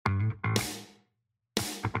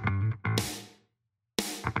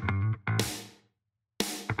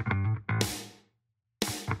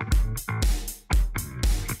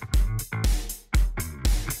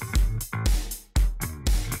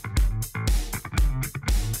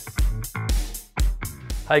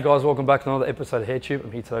Hey guys, welcome back to another episode of HairTube.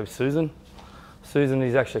 I'm here today with Susan. Susan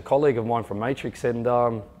is actually a colleague of mine from Matrix, and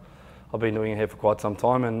I've been doing hair for quite some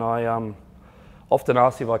time, and I often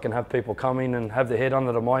ask if I can have people come in and have their hair done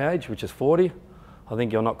that are my age, which is 40. I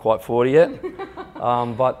think you're not quite 40 yet,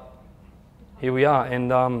 but here we are,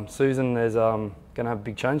 and Susan is going to have a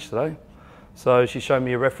big change today. So she showed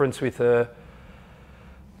me a reference with her,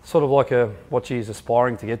 sort of like what she's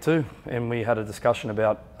aspiring to get to, and we had a discussion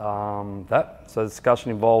about that. So the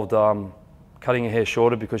discussion involved cutting her hair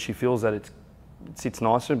shorter because she feels that it sits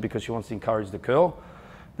nicer, because she wants to encourage the curl.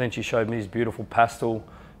 Then she showed me this beautiful pastel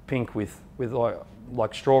pink with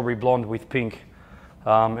like strawberry blonde with pink,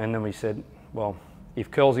 and then we said, well, if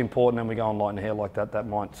curl's important and we go and lighten the hair like that, that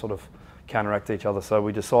might sort of counteract each other. So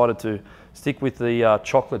we decided to stick with the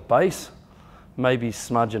chocolate base, maybe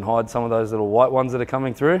smudge and hide some of those little white ones that are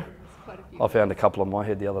coming through. I found a couple on my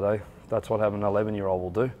head the other day. That's what having an 11-year-old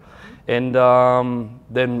will do. And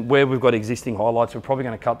then where we've got existing highlights, we're probably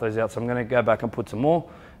going to cut those out. So I'm going to go back and put some more,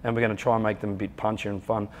 and we're going to try and make them a bit punchier and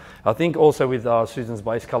fun. I think also with Susan's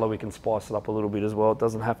base color, we can spice it up a little bit as well. It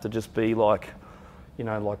doesn't have to just be like, you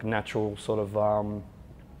know, like natural sort of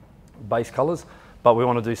base colors, but we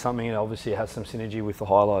want to do something that obviously has some synergy with the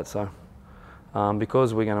highlights. So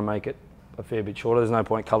because we're going to make it a fair bit shorter, there's no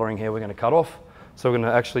point coloring hair, we're going to cut off. So we're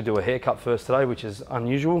going to actually do a haircut first today, which is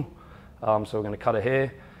unusual. So we're going to cut a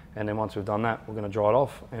hair, and then once we've done that, we're going to dry it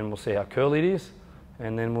off, and we'll see how curly it is,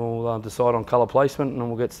 and then we'll decide on color placement, and then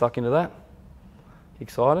we'll get stuck into that.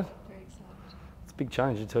 Excited? Very excited. It's a big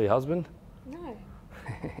change. You tell your husband? No.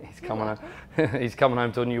 He's coming home. He's coming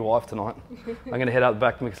home to a new wife tonight. I'm going to head out the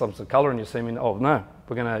back, mix up some colour, and you'll see me. Oh no,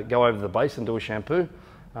 we're going to go over to the basin, do a shampoo,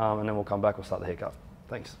 and then we'll come back. We'll start the haircut.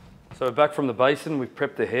 Thanks. So we're back from the basin. We've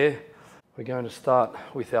prepped the hair. We're going to start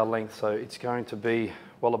with our length. So it's going to be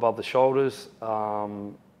well above the shoulders.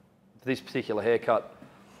 This particular haircut,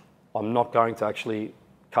 I'm not going to actually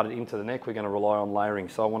cut it into the neck. We're going to rely on layering.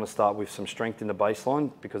 So I want to start with some strength in the baseline,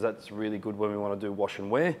 because that's really good when we want to do wash and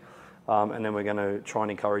wear. And then we're going to try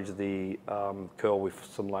and encourage the curl with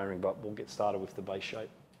some layering, but we'll get started with the base shape.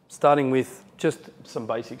 Starting with just some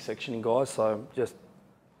basic sectioning, guys. So just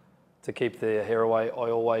to keep the hair away, I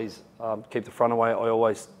always keep the front away. I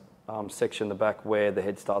always section the back where the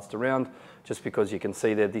head starts to round, just because you can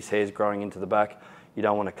see there this hair is growing into the back. You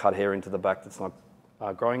don't want to cut hair into the back that's not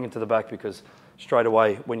growing into the back, because straight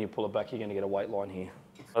away when you pull it back, you're going to get a weight line here.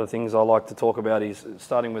 Other things I like to talk about is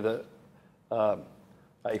starting with a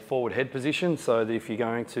forward head position, so that if you're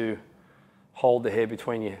going to hold the hair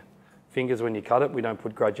between your fingers when you cut it, we don't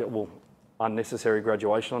put unnecessary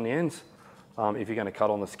graduation on the ends. If you're going to cut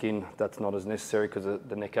on the skin, that's not as necessary, because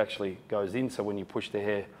the neck actually goes in, so when you push the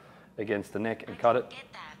hair against the neck and cut it,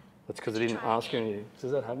 that's because I didn't ask you.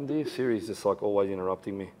 Does that happen to you? Siri's just like always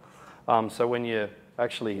interrupting me. So when you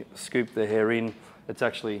actually scoop the hair in, it's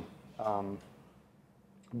actually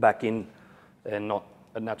back in and not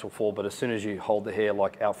a natural fall, but as soon as you hold the hair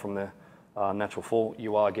like out from the natural fall,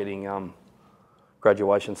 you are getting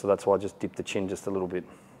graduation, so that's why I just dip the chin just a little bit.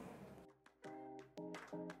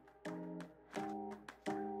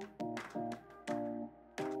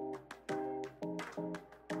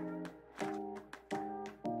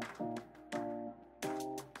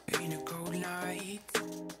 In a cold night,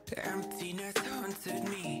 the emptiness haunted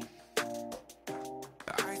me.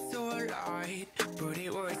 I saw a light, but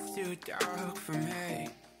it was too dark for me.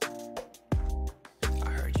 I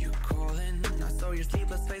heard you calling, I saw your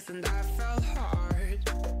sleepless face, and I felt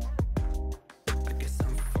hard. I guess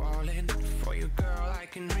I'm falling for you, girl, I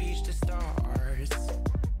can reach the stars.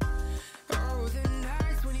 Oh, the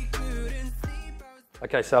nights when you couldn't sleep.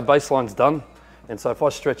 Okay, so our baseline's done, and so if I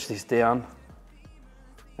stretch this down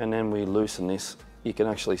and then we loosen this, you can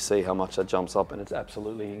actually see how much that jumps up, and it's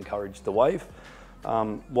absolutely encouraged the wave.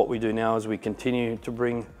 What we do now is we continue to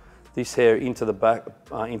bring this hair into the back,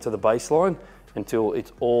 into the baseline, until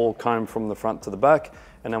it's all combed from the front to the back.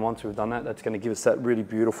 And then once we've done that, that's going to give us that really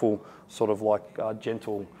beautiful sort of like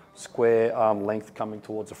gentle square length coming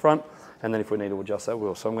towards the front. And then if we need to adjust that, we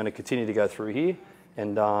will. So I'm going to continue to go through here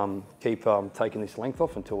and keep taking this length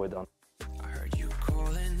off until we're done. I heard you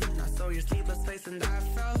calling, I saw your sleepless face, and I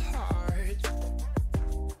felt hard.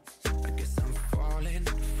 I guess I'm falling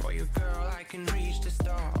for you, girl, I can reach the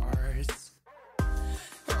stars.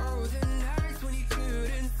 Oh, the nights when you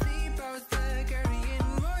couldn't sleep, I was there carrying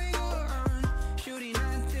what you on, shooting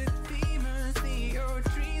at the demons, see your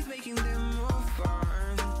dreams, making them more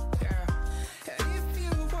fun. Yeah, and if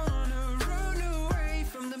you wanna run away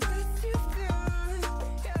from the best you've done,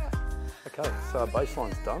 yeah. Okay, so our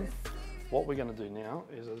baseline's done. What we're going to do now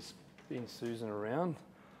is spin Susan around,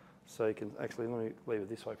 so you can actually, let me leave it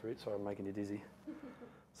this way for it, sorry I'm making you dizzy.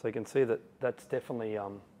 So you can see that that's definitely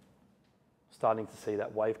starting to see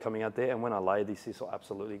that wave coming out there. And when I lay this will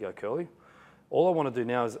absolutely go curly. All I want to do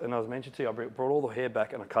now is, and I was mentioned to you, I brought all the hair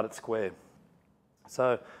back and I cut it square.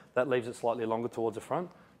 So that leaves it slightly longer towards the front,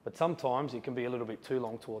 but sometimes it can be a little bit too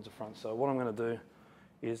long towards the front. So what I'm going to do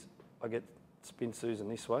is spin Susan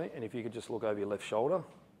this way, and if you could just look over your left shoulder,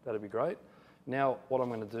 that'd be great. Now what I'm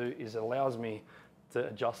going to do is it allows me to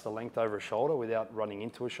adjust the length over a shoulder without running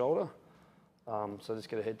into a shoulder. So just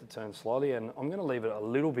get a head to turn slightly, and I'm going to leave it a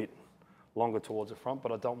little bit longer towards the front,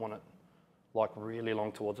 but I don't want it like really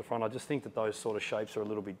long towards the front. I just think that those sort of shapes are a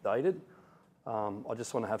little bit dated. I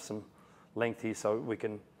just want to have some length here so we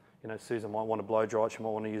can, you know, Susan might want to blow dry it, she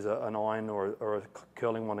might want to use an iron or a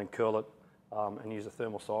curling one and curl it and use a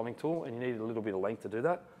thermal styling tool, and you need a little bit of length to do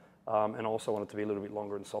that. And I also want it to be a little bit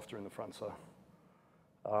longer and softer in the front. So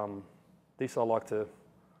this I like to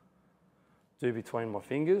do between my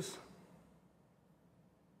fingers.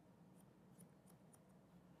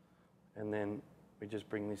 And then we just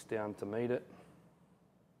bring this down to meet it.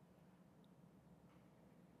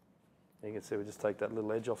 You can see we just take that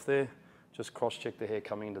little edge off there, just cross-check the hair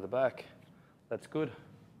coming into the back. That's good.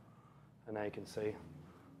 And now you can see,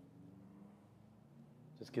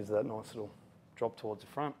 just gives that nice little drop towards the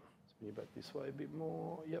front. Spin you back this way a bit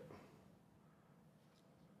more, yep.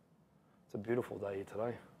 It's a beautiful day here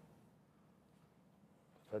today.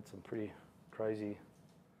 I've had some pretty crazy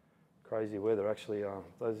weather. Actually,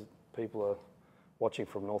 those people are watching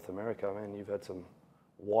from North America, man, you've had some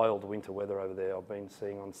wild winter weather over there. I've been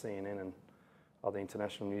seeing on CNN and other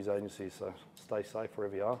international news agencies, so stay safe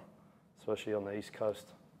wherever you are, especially on the East Coast.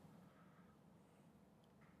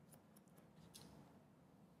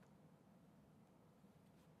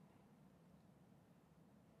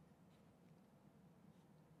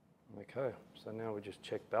 Okay, so now we just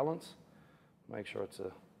check balance, make sure it's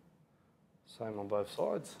the same on both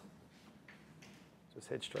sides. Just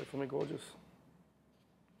head straight for me, gorgeous.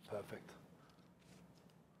 Perfect.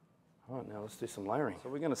 All right, now let's do some layering. So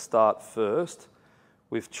we're going to start first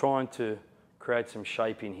with trying to create some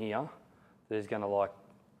shape in here that is going to like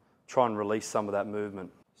try and release some of that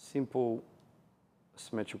movement. Simple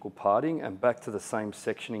symmetrical parting and back to the same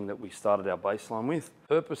sectioning that we started our baseline with.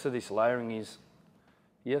 The purpose of this layering is,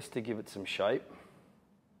 yes, to give it some shape,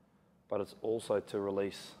 but it's also to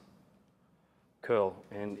release curl.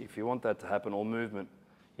 And if you want that to happen, or movement,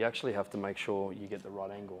 you actually have to make sure you get the right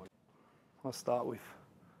angle. I'll start with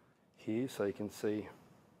here so you can see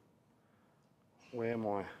where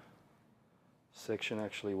my section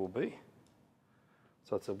actually will be.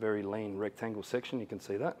 So it's a very lean rectangle section, you can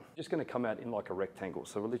see that. Just going to come out in like a rectangle.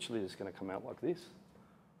 So we're literally just going to come out like this.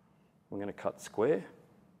 We're going to cut square.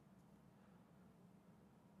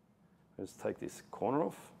 Just take this corner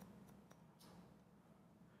off.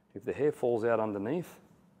 If the hair falls out underneath,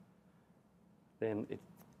 then it's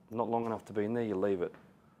not long enough to be in there, you leave it.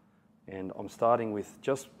 And I'm starting with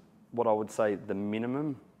just what I would say the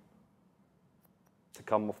minimum to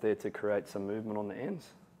come off there to create some movement on the ends.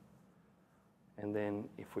 And then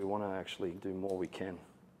if we want to actually do more, we can.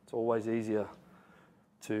 It's always easier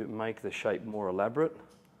to make the shape more elaborate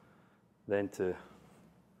than to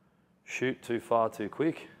shoot too far too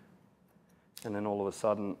quick. And then all of a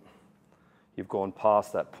sudden, you've gone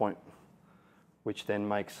past that point, which then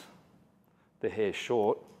makes the hair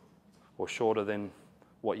short or shorter than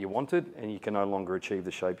what you wanted, and you can no longer achieve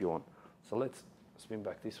the shape you want. So let's spin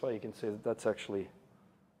back this way. You can see that that's actually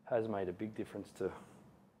has made a big difference to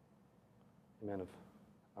the amount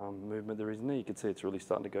of movement there is in there. You can see it's really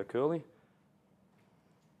starting to go curly.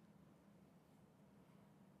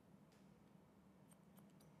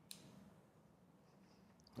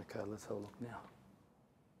 Okay, let's have a look now.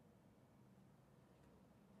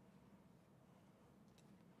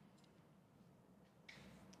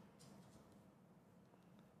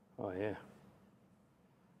 Oh yeah,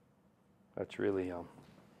 that's really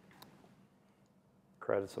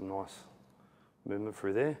created some nice movement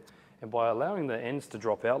through there. And by allowing the ends to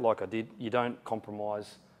drop out like I did, you don't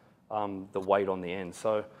compromise the weight on the end.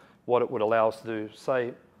 So what it would allow us to do,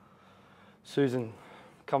 say Susan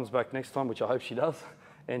comes back next time, which I hope she does,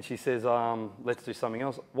 and she says, let's do something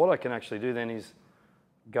else. What I can actually do then is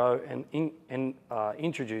go and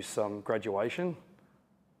introduce some graduation,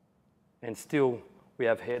 and still we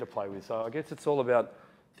have hair to play with. So I guess it's all about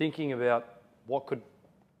thinking about what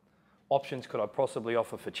options could I possibly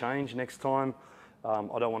offer for change next time.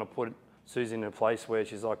 I don't want to put Susan in a place where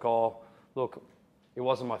she's like, oh, look, it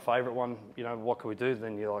wasn't my favourite one, you know, what can we do?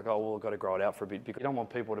 Then you're like, oh, well, I've got to grow it out for a bit, because you don't want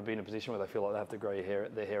people to be in a position where they feel like they have to grow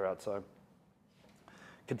their hair out. So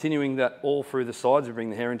continuing that all through the sides, we bring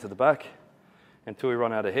the hair into the back until we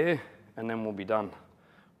run out of hair, and then we'll be done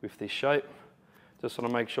with this shape. Just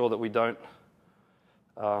want to make sure that we don't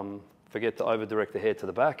forget to over direct the hair to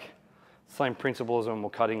the back. Same principle as when we're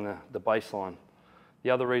cutting the baseline. The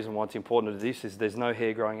other reason why it's important to do this is there's no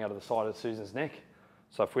hair growing out of the side of Susan's neck.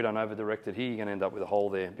 So if we don't over direct it here, you're going to end up with a hole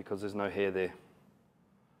there because there's no hair there.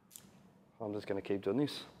 I'm just going to keep doing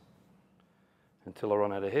this until I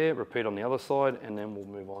run out of hair, repeat on the other side, and then we'll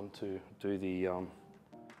move on to do the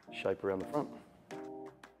shape around the front.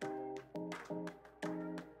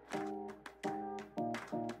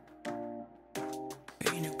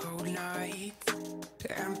 In a cold night,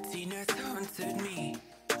 emptiness haunted me.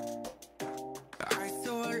 I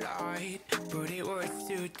saw a light, but it was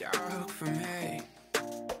too dark for me.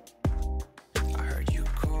 I heard you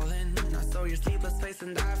calling, I saw your sleepless face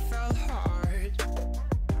and I felt hard.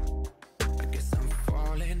 I guess I'm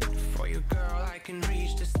falling for you, girl, I can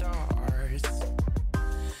reach the stars.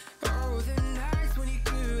 Oh, the nights when you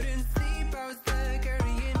couldn't sleep, I was there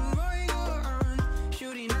carrying what you're on,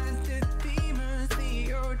 shooting at the demons, see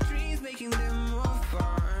your dreams, making them more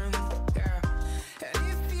fun. Yeah, and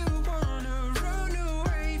if you wanna run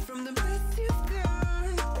away from the best you've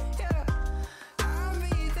done, yeah, I'll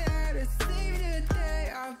be there to save the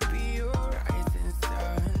day. I'll be your rising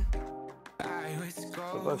sun. I was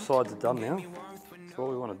So both sides are done now. So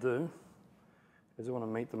what we want to do is we want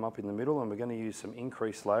to meet them up in the middle, and we're going to use some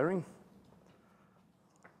increased layering.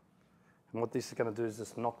 And what this is going to do is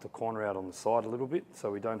just knock the corner out on the side a little bit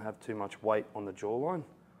so we don't have too much weight on the jawline.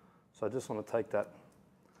 So I just want to take that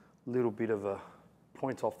little bit of a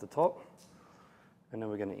point off the top, and then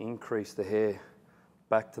we're going to increase the hair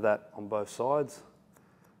back to that on both sides.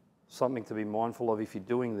 Something to be mindful of if you're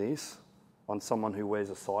doing this on someone who wears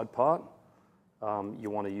a side part, you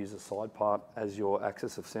want to use the side part as your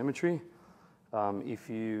axis of symmetry. If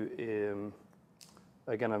you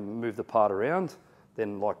are going to move the part around,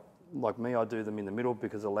 then like me, I do them in the middle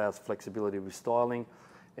because it allows flexibility with styling.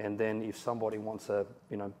 And then if somebody wants to,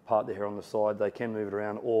 part their hair on the side, they can move it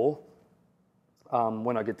around. Or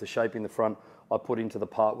when I get to shaping the front, I put into the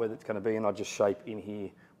part where it's going to be, and I just shape in here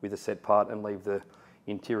with a set part and leave the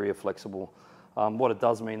interior flexible. What it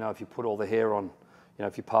does mean, though, if you put all the hair on,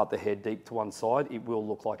 if you part the hair deep to one side, it will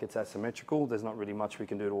look like it's asymmetrical. There's not really much we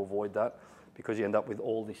can do to avoid that because you end up with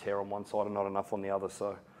all this hair on one side and not enough on the other.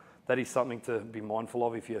 So that is something to be mindful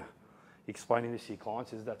of if you're explaining this to your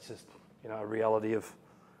clients, is that's just, a reality of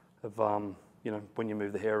when you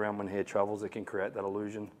move the hair around, when hair travels, it can create that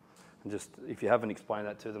illusion. And just, if you haven't explained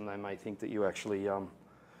that to them, they may think that you actually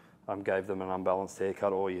gave them an unbalanced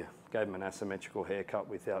haircut, or you gave them an asymmetrical haircut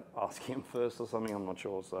without asking them first or something. I'm not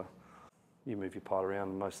sure. So you move your part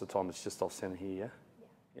around, most of the time it's just off center here, yeah?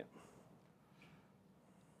 Yeah.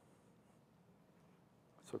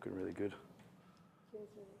 It's looking really good. I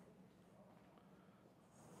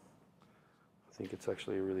think it's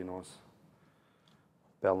actually a really nice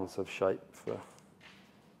balance of shape for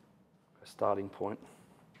a starting point.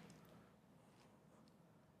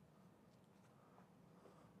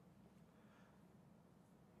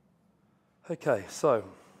 Okay, so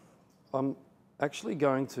I'm actually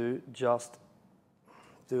going to just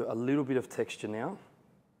do a little bit of texture now,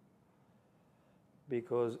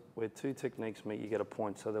 because where two techniques meet, you get a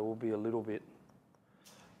point. So there will be a little bit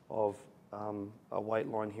of a weight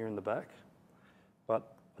line here in the back,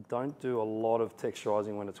 but I don't do a lot of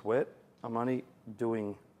texturizing when it's wet. I'm only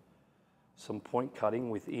doing some point cutting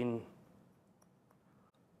within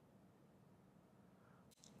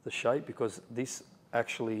the shape, because this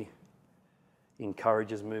actually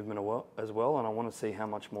encourages movement as well, and I want to see how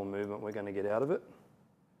much more movement we're going to get out of it.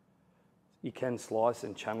 You can slice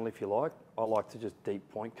and channel if you like. I like to just deep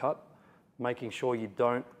point cut, making sure you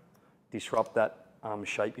don't disrupt that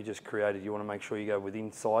shape you just created. You want to make sure you go with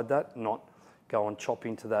inside that, not go and chop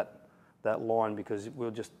into that line, because we'll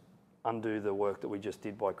just undo the work that we just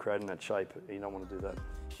did by creating that shape. You don't want to do that.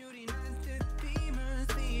 Shooting at the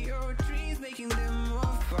demons, see your dreams, making them more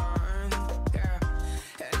fun. Yeah.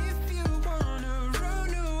 And if you wanna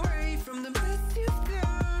run away from the best you've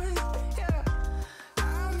done, yeah,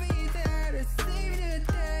 I'll be there to save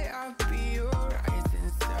the day. I'll be your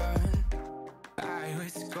rising sun. I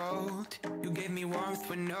was cold, you gave me warmth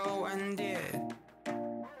when no one did.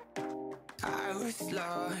 I was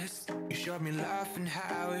lost, you showed me love and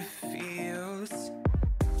how it feels.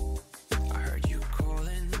 I heard you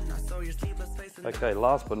calling, I saw your sleepless face. Okay,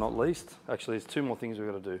 last but not least, actually there's two more things we've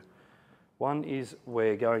got to do. One is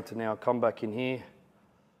we're going to now come back in here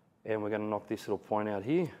and we're going to knock this little point out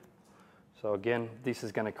here. So again, this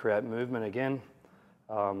is going to create movement again.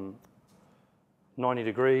 90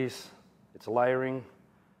 degrees, it's layering.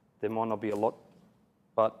 There might not be a lot,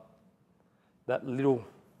 but that little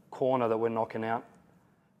corner that we're knocking out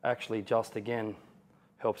actually just again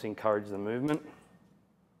helps encourage the movement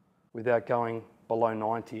without going below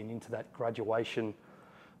 90 and into that graduation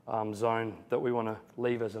zone that we want to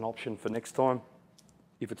leave as an option for next time.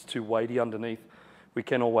 If it's too weighty underneath, we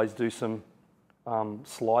can always do some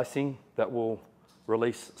slicing that will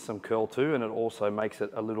release some curl too, and it also makes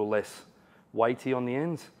it a little less weighty on the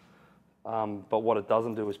ends. But what it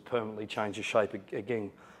doesn't do is permanently change the shape.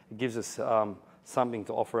 Again, it gives us something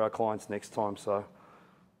to offer our clients next time. So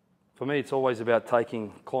for me, it's always about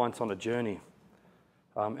taking clients on a journey.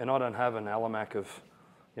 And I don't have an almanac of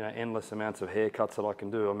endless amounts of haircuts that I can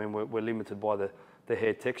do. I mean, we're limited by the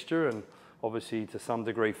hair texture and obviously to some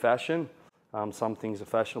degree fashion. Some things are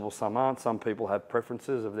fashionable, some aren't. Some people have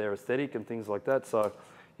preferences of their aesthetic and things like that. So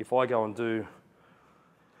if I go and do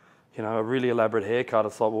a really elaborate haircut,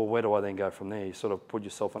 it's like, well, where do I then go from there? You sort of put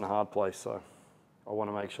yourself in a hard place. So I want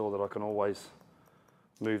to make sure that I can always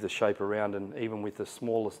move the shape around, and even with the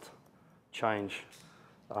smallest change,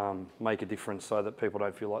 make a difference so that people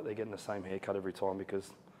don't feel like they're getting the same haircut every time,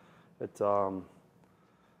 because it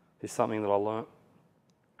is something that I learnt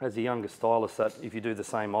as a younger stylist, that if you do the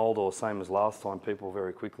same old or same as last time, people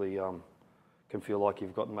very quickly can feel like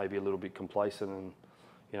you've gotten maybe a little bit complacent, and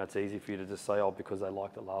it's easy for you to just say, oh, because they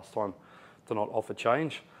liked it last time, to not offer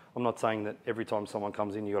change. I'm not saying that every time someone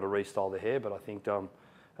comes in, you've got to restyle their hair, but I think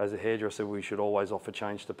as a hairdresser, we should always offer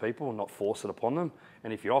change to people and not force it upon them.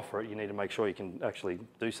 And if you offer it, you need to make sure you can actually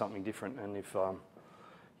do something different. And if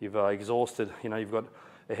you've exhausted, you've got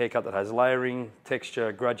a haircut that has layering,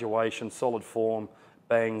 texture, graduation, solid form,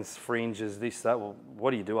 bangs, fringes, this, that, well,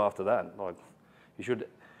 what do you do after that? Like, you should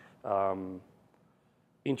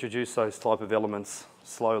introduce those type of elements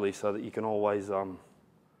slowly so that you can always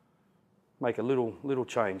make a little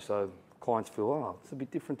change, so clients feel, oh, it's a bit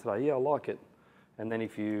different today, yeah, I like it. And then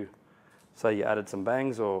if you say you added some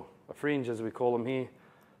bangs or a fringe, as we call them here,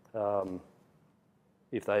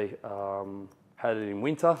 if they had it in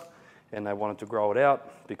winter and they wanted to grow it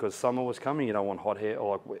out because summer was coming, you don't want hot hair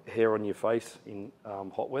or like hair on your face in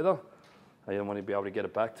hot weather. You don't want to be able to get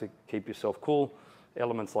it back to keep yourself cool.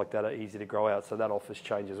 Elements like that are easy to grow out, so that offers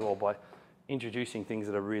change as well by introducing things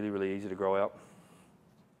that are really, really easy to grow out.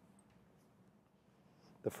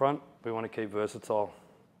 The front, we want to keep versatile.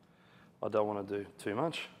 I don't want to do too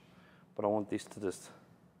much, but I want this to just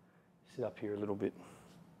sit up here a little bit.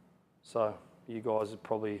 So you guys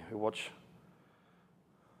probably who watch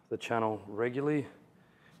the channel regularly,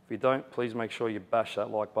 if you don't, please make sure you bash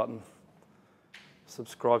that like button.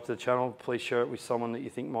 Subscribe to the channel. Please share it with someone that you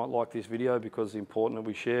think might like this video, because it's important that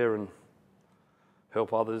we share and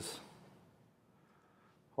help others.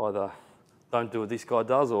 Either don't do what this guy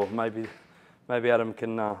does, or maybe Adam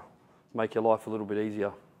can make your life a little bit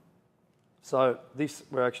easier. So this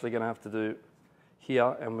we're actually going to have to do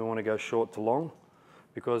here, and we want to go short to long,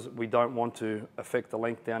 because we don't want to affect the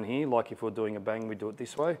length down here. Like if we're doing a bang, we do it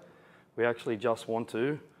this way. We actually just want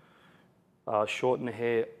to shorten the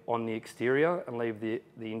hair on the exterior and leave the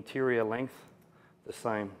interior length the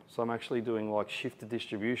same. So I'm actually doing like shifted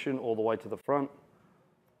distribution all the way to the front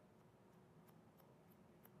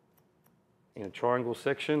in a triangle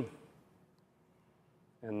section,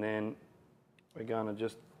 and then we're going to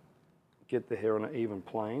just get the hair on an even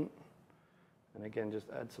plane, and again just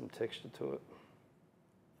add some texture to it.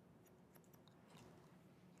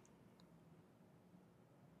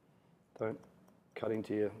 Don't cut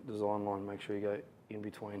into your design line, make sure you go in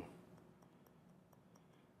between.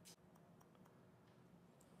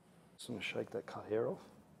 Just going to shake that cut hair off.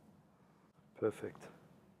 Perfect.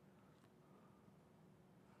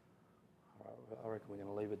 All right, I reckon we're going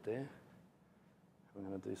to leave it there. We're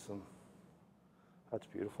going to do some, that's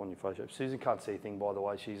beautiful on your face shape. Susan can't see a thing, by the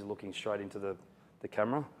way, she's looking straight into the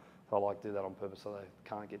camera. I like to do that on purpose so they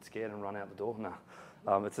can't get scared and run out the door.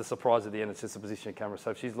 No, it's a surprise at the end, it's just a position of camera.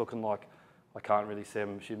 So if she's looking like I can't really see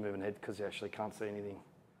them, she's moving head because you actually can't see anything.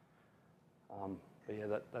 But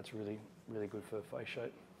yeah, that's really, really good for face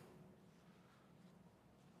shape.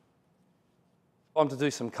 Time to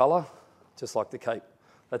do some colour, just like the cape.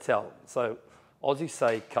 That's how, so Aussies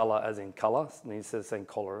say colour as in colour, and instead of saying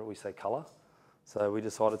collar, we say colour. So we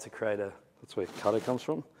decided to create that's where colour comes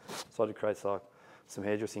from. Decided to create some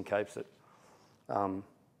hairdressing capes that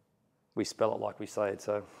we spell it like we say it,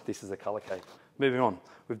 so this is a colour cape. Moving on,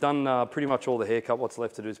 we've done pretty much all the haircut. What's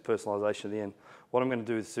left to do is personalisation at the end. What I'm going to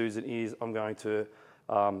do with Susan is I'm going to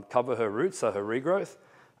cover her roots, so her regrowth,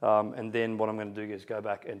 and then what I'm going to do is go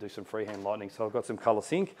back and do some freehand lightening. So I've got some colour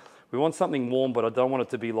sync. We want something warm, but I don't want it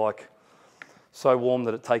to be like so warm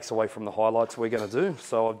that it takes away from the highlights we're going to do.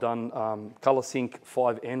 So I've done colour sync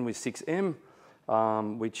 5N with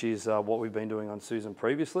 6M, which is what we've been doing on Susan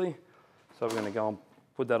previously. So we're going to go and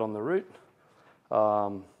put that on the root.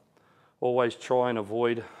 Always try and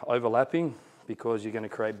avoid overlapping because you're going to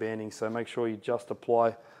create banding. So make sure you just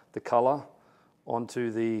apply the colour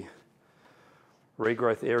onto the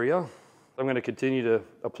regrowth area. I'm going to continue to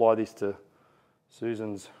apply this to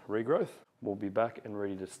Susan's regrowth. We'll be back and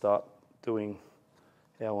ready to start doing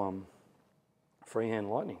our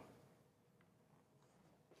freehand lightning.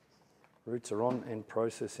 Roots are on and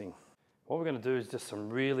processing. What we're going to do is just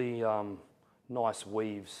some really nice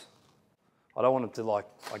weaves. I don't want it to, like,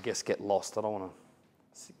 I guess, get lost. I don't want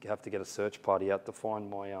to have to get a search party out to find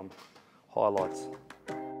my highlights.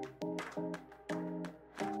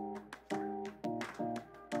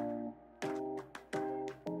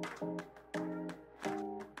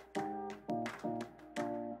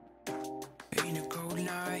 In a cold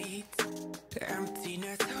night, the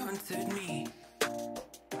emptiness haunted me.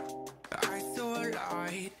 I saw a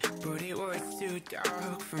light, but it was too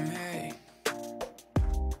dark for me.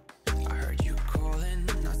 I heard you calling,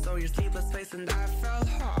 I saw your sleepless face and I felt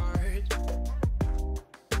hard.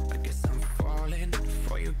 I guess I'm falling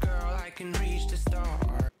for you, girl, I can reach the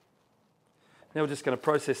stars. Now we're just going to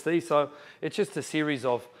process these. So it's just a series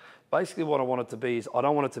of, basically what I want it to be is, I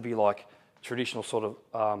don't want it to be like traditional sort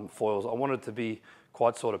of foils. I want it to be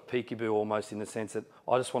quite sort of peekaboo almost, in the sense that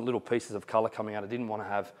I just want little pieces of colour coming out. I didn't want to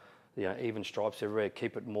have, you know, even stripes everywhere,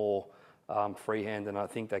 keep it more freehand, and I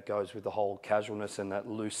think that goes with the whole casualness and that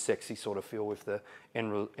loose, sexy sort of feel with the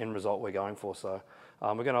end result we're going for. So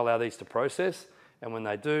we're going to allow these to process, and when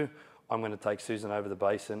they do, I'm going to take Susan over the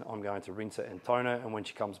basin. I'm going to rinse her and tone her, and when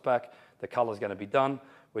she comes back, the colour's going to be done.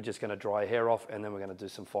 We're just going to dry her hair off, and then we're going to do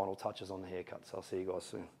some final touches on the haircut. So I'll see you guys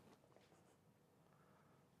soon.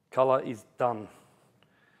 Colour is done.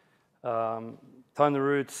 Tone the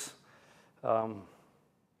roots, coloured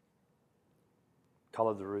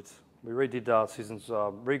the roots. We redid Susan's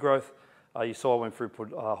regrowth. You saw I went through,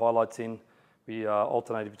 put highlights in. We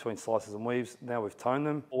alternated between slices and weaves. Now we've toned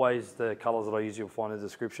them. Always the colours that I use you'll find in the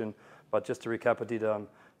description. But just to recap, I did 6N,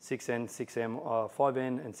 6M,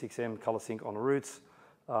 5N and 6M colour sync on the roots.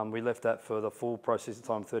 We left that for the full processing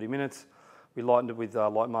time, 30 minutes. We lightened it with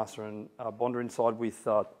Light Master and Bonder inside with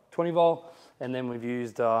 20 volt, and then we've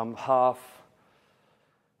used half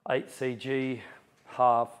 8CG,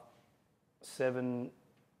 half 7G,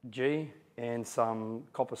 and some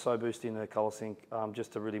copper SoBoost in the colour sync,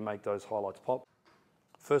 just to really make those highlights pop.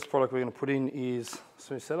 First product we're going to put in is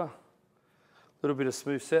Smooth Setter. A little bit of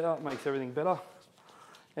Smooth Setter makes everything better,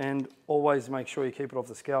 and always make sure you keep it off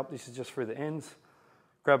the scalp. This is just through the ends.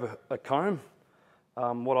 Grab a comb.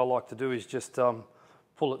 What I like to do is just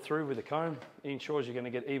pull it through with a comb. It ensures you're going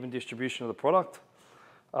to get even distribution of the product.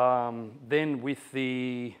 Then with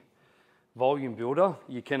the volume builder,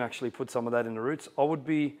 you can actually put some of that in the roots. I would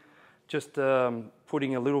be just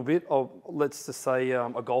putting a little bit of, let's just say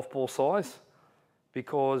a golf ball size,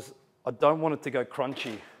 because I don't want it to go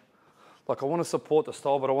crunchy. Like, I want to support the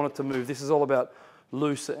style, but I want it to move. This is all about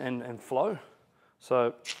loose and flow.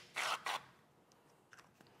 So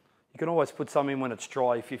you can always put some in when it's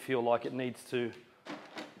dry if you feel like it needs to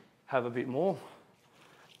have a bit more.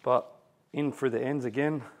 But in through the ends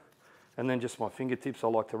again, and then just my fingertips I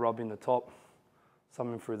like to rub in the top,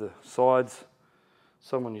 some in through the sides,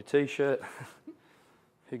 some on your t-shirt.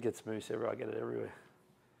 Who gets mousse everywhere? I get it everywhere.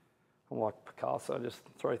 I'm like Picasso, just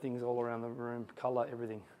throw things all around the room, colour,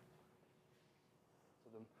 everything.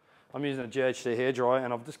 I'm using a GHD hairdryer,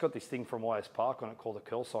 and I've just got this thing from YS Park on it called a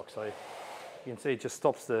curl sock. So you can see it just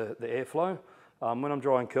stops the airflow. When I'm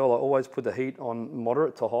drying curl, I always put the heat on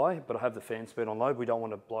moderate to high, but I have the fan speed on low. We don't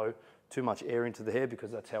want to blow too much air into the hair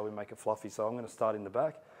because that's how we make it fluffy. So I'm going to start in the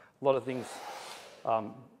back. A lot of things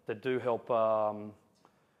that do help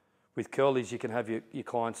with curl is you can have your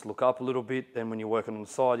clients look up a little bit. Then when you're working on the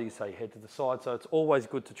side, you can say head to the side. So it's always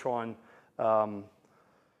good to try and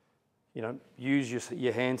you know, use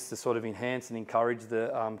your hands to sort of enhance and encourage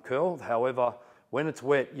the curl. However, when it's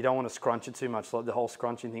wet, you don't want to scrunch it too much. Like the whole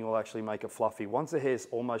scrunching thing will actually make it fluffy. Once the hair's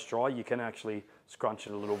almost dry, you can actually scrunch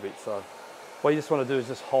it a little bit. So what you just want to do is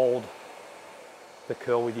just hold the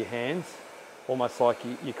curl with your hands, almost like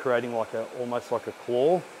you're creating like almost like a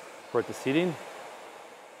claw for it to sit in.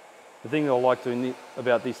 The thing that I like doing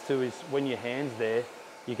about this too is when your hand's there,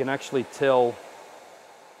 you can actually tell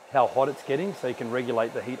how hot it's getting, so you can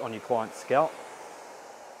regulate the heat on your client's scalp.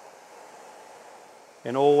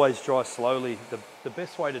 And always dry slowly. The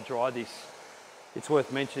best way to dry this, it's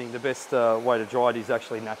worth mentioning, the best way to dry it is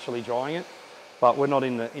actually naturally drying it. But we're not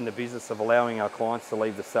in the business of allowing our clients to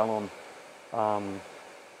leave the salon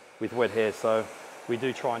with wet hair. So we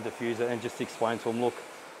do try and diffuse it and just explain to them, look,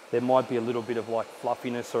 there might be a little bit of like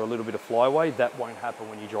fluffiness or a little bit of flyaway. That won't happen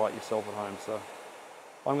when you dry it yourself at home. So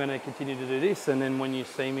I'm going to continue to do this, and then when you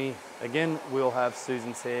see me again, we'll have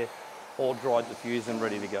Susan's hair all dried, diffused and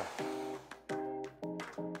ready to go.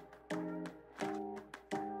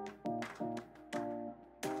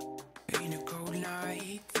 In a cold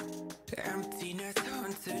night, emptiness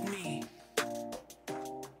haunted me.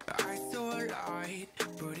 I saw a light,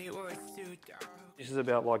 but it was too dark. This is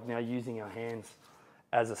about like now using our hands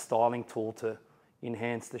as a styling tool to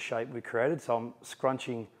enhance the shape we created. So I'm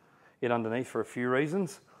scrunching it underneath for a few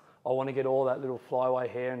reasons. I want to get all that little flyaway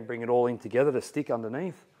hair and bring it all in together to stick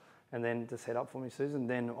underneath, and then just head up for me, Susan.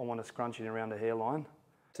 Then I want to scrunch it around the hairline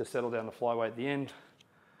to settle down the flyaway at the end.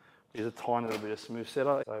 There's a tiny little bit of smooth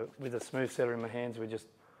setter. So with a smooth setter in my hands, we're just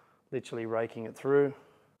literally raking it through.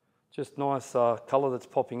 Just nice colour that's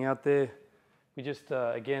popping out there. We just,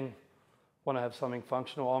 again, want to have something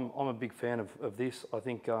functional. I'm a big fan of this. I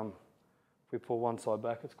think if we pull one side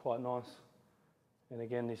back, it's quite nice. And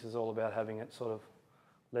again, this is all about having it sort of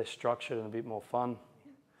less structured and a bit more fun.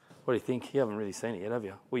 What do you think? You haven't really seen it yet, have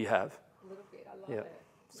you? Well, you have. A little bit. I love it.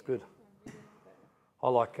 It's good. I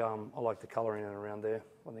like the colouring and around there.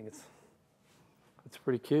 I think it's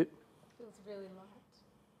pretty cute. Feels really light.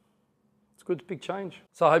 It's good, big change.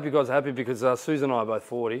 So I hope you guys are happy, because Susan and I are both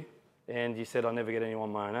 40, and you said I never get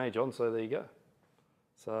anyone my own age on, so there you go.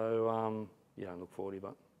 So you don't look 40,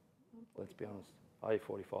 but let's be honest. Are you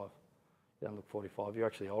 45? You don't look 45. You're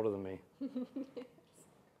actually older than me. Yes.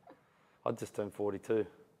 I just turned 42.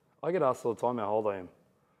 I get asked all the time how old I am.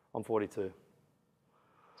 I'm 42.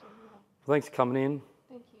 Thanks for coming in.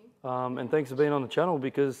 Thank you. And thanks for being on the channel,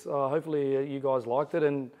 because hopefully you guys liked it.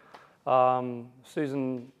 And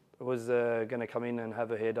Susan was going to come in and have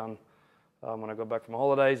her hair done when I got back from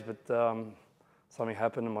holidays, but something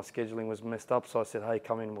happened and my scheduling was messed up. So I said, hey,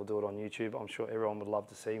 come in and we'll do it on YouTube. I'm sure everyone would love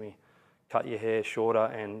to see me cut your hair shorter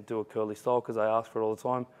and do a curly style, because they ask for it all the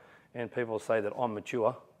time. And people say that I'm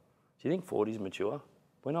mature. Do you think 40 is mature?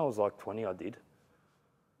 When I was like 20, I did.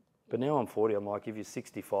 But now I'm 40, I'm like, if you're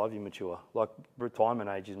 65, you're mature. Like, retirement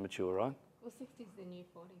age is mature, right? Well, 60 is the new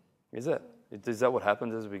 40. Is it? Is that what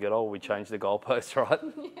happens as we get old? We change the goalposts, right?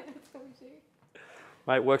 Yeah, that's what we do.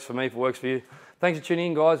 Mate, it works for me if it works for you. Thanks for tuning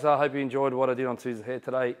in, guys. I hope you enjoyed what I did on Susan's hair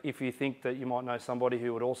today. If you think that you might know somebody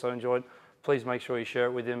who would also enjoy it, please make sure you share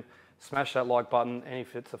it with them. Smash that like button, and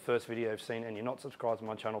if it's the first video you've seen and you're not subscribed to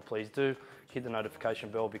my channel, please do hit the notification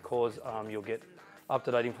bell, because you'll get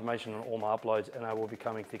up-to-date information on all my uploads, and they will be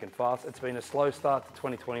coming thick and fast. It's been a slow start to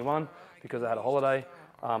 2021 because I had a holiday,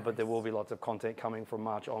 but there will be lots of content coming from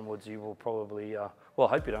March onwards. You will probably, well, I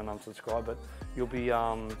hope you don't unsubscribe, but you'll be,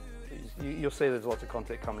 you'll see there's lots of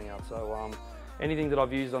content coming out. So anything that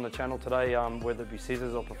I've used on the channel today, whether it be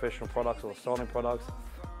scissors or professional products or styling products,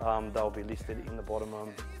 they'll be listed in the bottom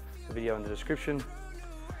the video in the description.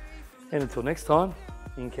 And until next time,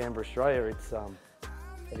 in Canberra, Australia, it's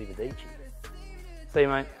arrivederci. See you,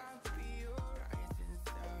 mate.